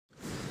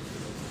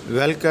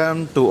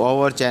Welcome to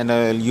our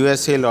channel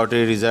USA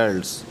Lottery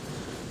Results.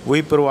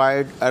 We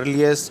provide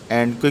earliest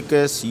and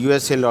quickest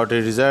USA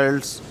Lottery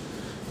results,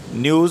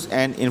 news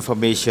and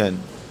information.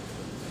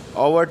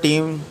 Our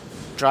team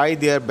try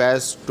their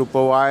best to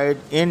provide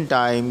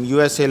in-time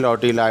USA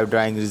Lottery live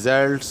drawing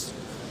results.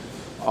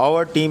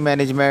 Our team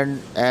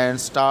management and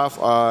staff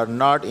are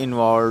not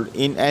involved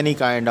in any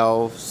kind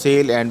of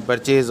sale and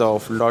purchase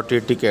of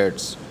lottery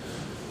tickets.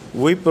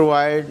 We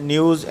provide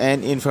news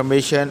and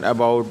information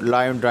about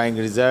live drawing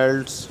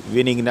results,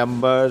 winning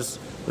numbers,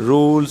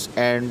 rules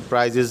and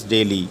prizes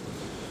daily.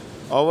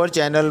 Our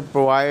channel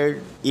provides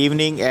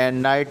evening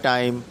and night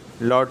time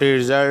lottery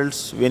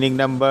results, winning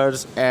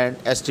numbers and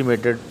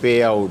estimated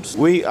payouts.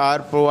 We are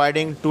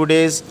providing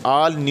today's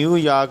all New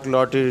York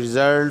lottery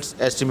results,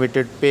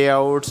 estimated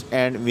payouts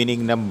and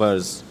winning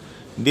numbers.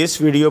 This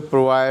video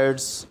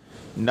provides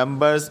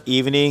numbers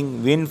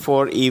evening, win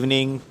for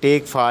evening,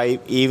 take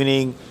 5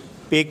 evening,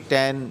 Pick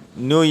 10,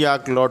 New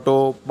York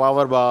Lotto,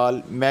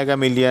 Powerball, Mega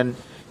Million,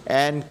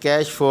 and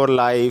Cash for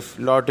Life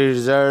lottery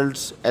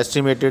results,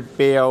 estimated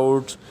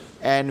payouts,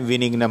 and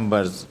winning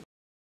numbers.